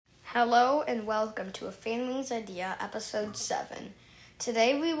Hello and welcome to A Family's Idea, Episode 7.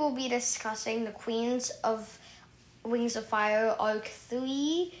 Today we will be discussing the Queens of Wings of Fire Arc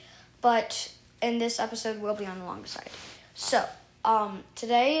 3, but in this episode we'll be on the longer side. So,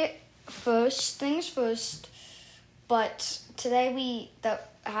 today, first things first, but today we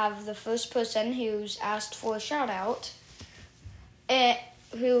have the first person who's asked for a shout out,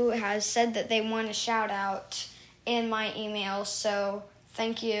 who has said that they want a shout out in my email, so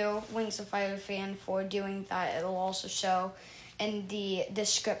thank you, Wings of Fire fan, for doing that. It'll also show in the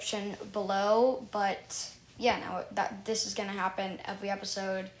description below. But yeah, this is gonna happen every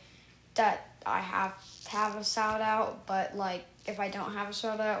episode that I have a shout out. But if I don't have a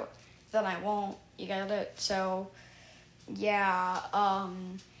shout out, then I won't. You get it? So yeah.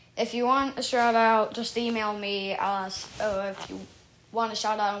 If you want a shout out, just email me. I'll ask. If you want a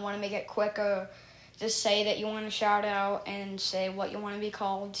shout out and want to make it quicker, just say that you want a shout out and say what you want to be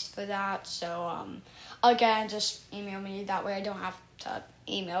called for that. So, again, just email me. That way I don't have to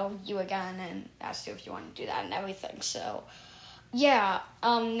email you again and ask you if you want to do that and everything. So, yeah,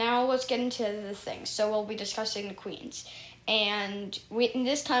 now let's get into the things. So we'll be discussing the queens. And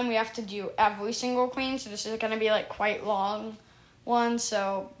this time we have to do every single queen. So this is going to be quite long one.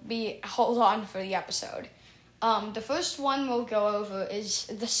 So hold on for the episode. The first one we'll go over is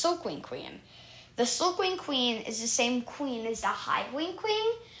the Silkwing Queen. The Silkwing Queen is the same queen as the Hivewing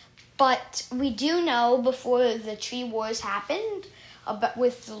Queen, but we do know before the Tree Wars happened,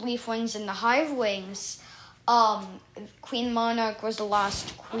 with the Leaf Wings and the Hive Wings, Queen Monarch was the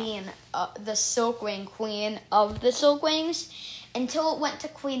last queen, the Silkwing Queen of the Silkwings, until it went to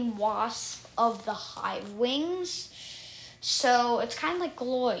Queen Wasp of the Hive Wings. So it's kind of like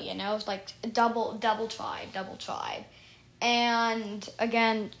Glory, it's like double tribe. And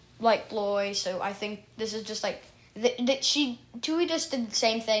again, like Glory, so I think this is just Tui just did the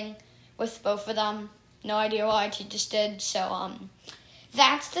same thing with both of them. No idea why she just did. So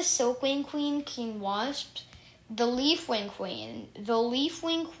that's the Silkwing Queen, Queen Wasp. The Leafwing Queen. The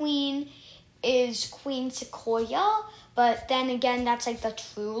Leafwing Queen is Queen Sequoia, but then again, that's the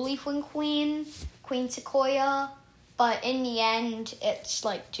true Leafwing Queen, Queen Sequoia. But in the end, it's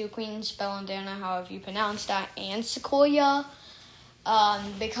two queens, Belladonna, however you pronounce that, and Sequoia.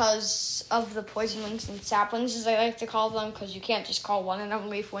 Because of the poison wings and saplings, as I like to call them, because you can't just call one of them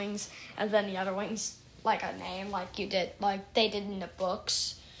leaf wings and then the other wings a name they did in the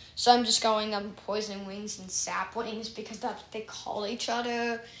books. So I'm just calling them poison wings and saplings because that's what they call each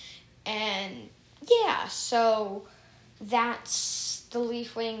other. And yeah, so that's the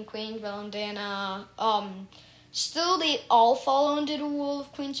leaf wing Queen Belladonna. Still, they all fall under the rule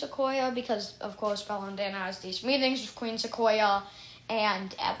of Queen Sequoia because, of course, Belladonna has these meetings with Queen Sequoia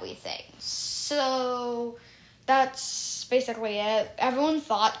and everything. So that's basically it. Everyone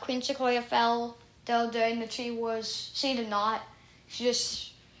thought Queen Sequoia fell during the Tree Wars. She did not. She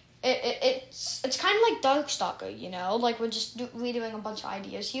just it's kind of like Darkstalker, we're just redoing a bunch of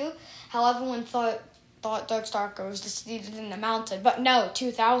ideas here. How everyone thought Darkstalker was defeated in the mountain, but no,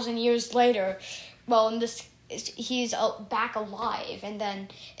 2,000 years later, he's back alive, and then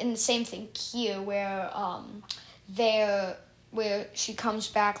in the same thing here, where she comes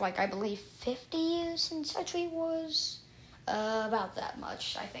back, I believe 50 years since the Tree Wars, about that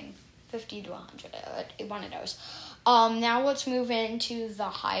much, I think, 50 to 100, one of those. Now let's move into the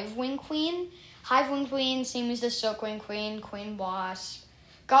Hivewing Queen. Hivewing Queen, same as the Silkwing Queen, Queen Wasp,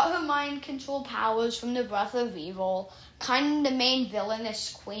 got her mind control powers from the Breath of Evil, kind of the main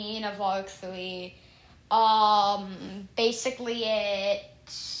villainous queen of Arc 3. Basically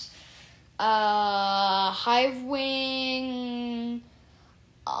it's Hivewing.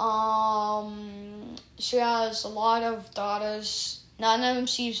 She has a lot of daughters. None of them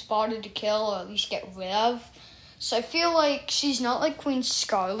she's bothered to kill or at least get rid of. So I feel like she's not like Queen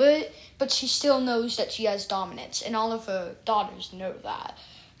Scarlet, but she still knows that she has dominance, and all of her daughters know that.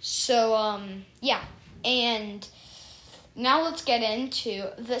 So yeah, and now let's get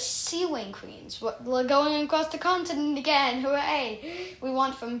into the Sea Wing Queens. We're going across the continent again. Hooray! We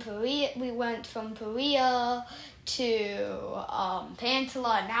went from Perea to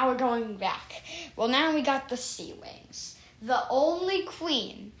Pantala, and now we're going back. Well, now we got the Sea Wings. The only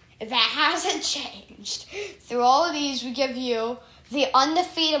queen that hasn't changed. Through all of these, we give you the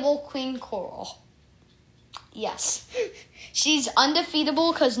undefeatable Queen Coral. Yes. She's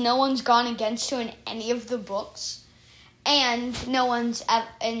undefeatable because no one's gone against her in any of the books. And no one's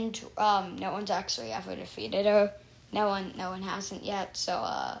actually ever defeated her. No one hasn't yet. So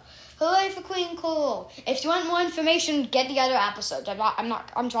hooray for Queen Coral! If you want more information, get the other episodes.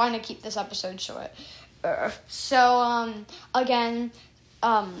 I'm trying to keep this episode short. So again,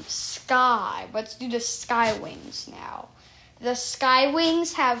 Sky. Let's do the Sky Wings now. The Sky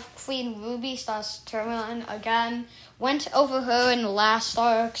Wings have Queen Ruby / Tourmaline again. Went over her in the last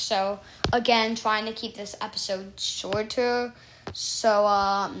arc, so again, trying to keep this episode shorter. So,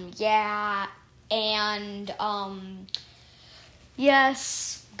 yeah, and,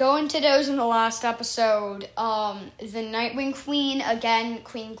 yes, going to those in the last episode. The Nightwing Queen, again,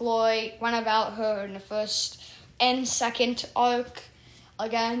 Queen Glory, went about her in the first and second arc.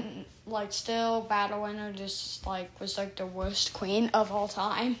 Again, like, still battling her, just, like, was, like, the worst queen of all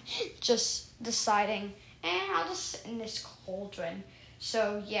time. Just deciding, I'll just sit in this cauldron.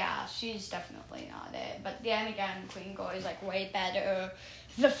 So, yeah, she's definitely not it. But then again, Queen Glory is, like, way better.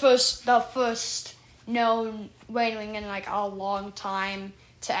 The first known Wing in, like, a long time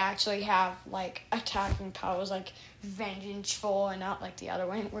to actually have, like, attacking powers, like, vengeful and not like the other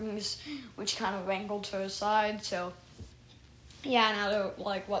Wings, which kind of wrangled to her side, so... Yeah, now they're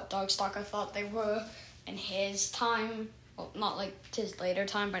like what Darkstalker thought they were in his time. Well, not like his later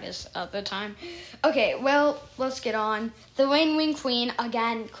time, but his other time. Okay, well, let's get on. The Wing Queen,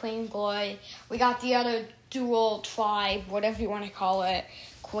 again, Queen Glory. We got the other dual tribe, whatever you want to call it,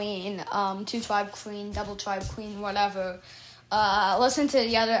 queen, 2-tribe queen, double tribe queen, whatever. Listen to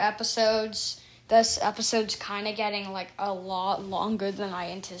the other episodes. This episode's kind of getting like a lot longer than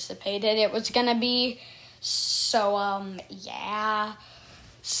I anticipated it was gonna be. So, yeah.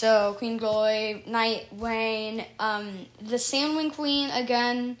 So, Queen Glory, Nightwing, the Sandwing Queen,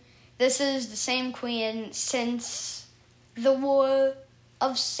 again, this is the same queen since the War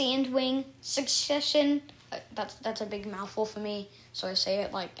of Sandwing Succession. That's a big mouthful for me, so I say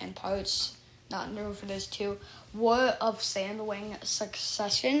it, like, in parts, not new for this too. War of Sandwing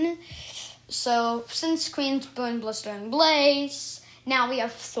Succession. So, since Queen's Burn, Blister, and Blaze... Now we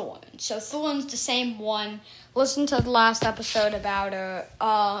have Thorn. So Thorn's the same one. Listen to the last episode about her.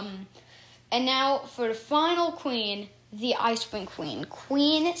 And now for the final queen, the Icewind Queen.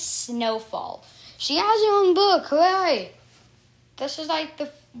 Queen Snowfall. She has her own book. Hooray! This is like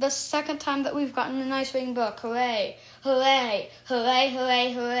the second time that we've gotten an Icewind book. Hooray! Hooray! Hooray!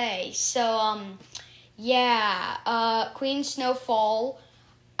 Hooray! Hooray! So, yeah. Queen Snowfall.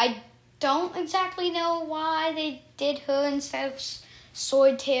 I don't exactly know why they did her instead of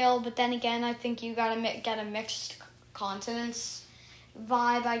Swordtail, but then again, I think you gotta get a mixed continents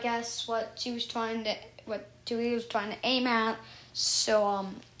vibe, I guess, what Dewey was trying to aim at. So,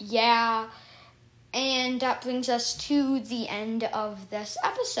 yeah. And that brings us to the end of this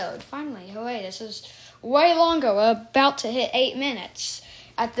episode. Finally, hooray, this is way longer. We're about to hit 8 minutes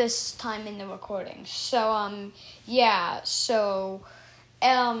at this time in the recording. So, yeah, so,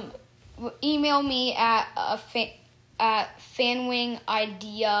 email me at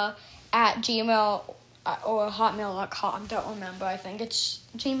fanwingidea@gmail or hotmail.com. Don't remember. I think it's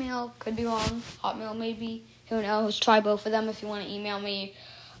Gmail. Could be wrong. Hotmail maybe. Who knows? Try both of them if you want to email me.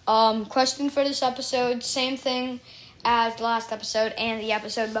 Question for this episode. Same thing as the last episode and the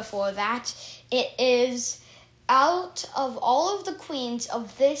episode before that. It is, out of all of the queens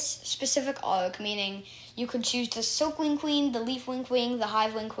of this specific arc, meaning you could choose the Silkwing Queen, the Leafwing Queen, the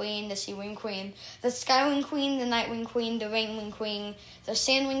Hivewing Queen, the Seawing Queen, the Skywing Queen, the Nightwing Queen, the Rainwing Queen, the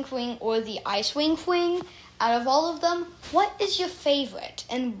Sandwing Queen, or the Icewing Queen. Out of all of them, what is your favorite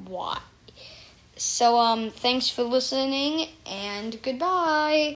and why? So, thanks for listening, and goodbye.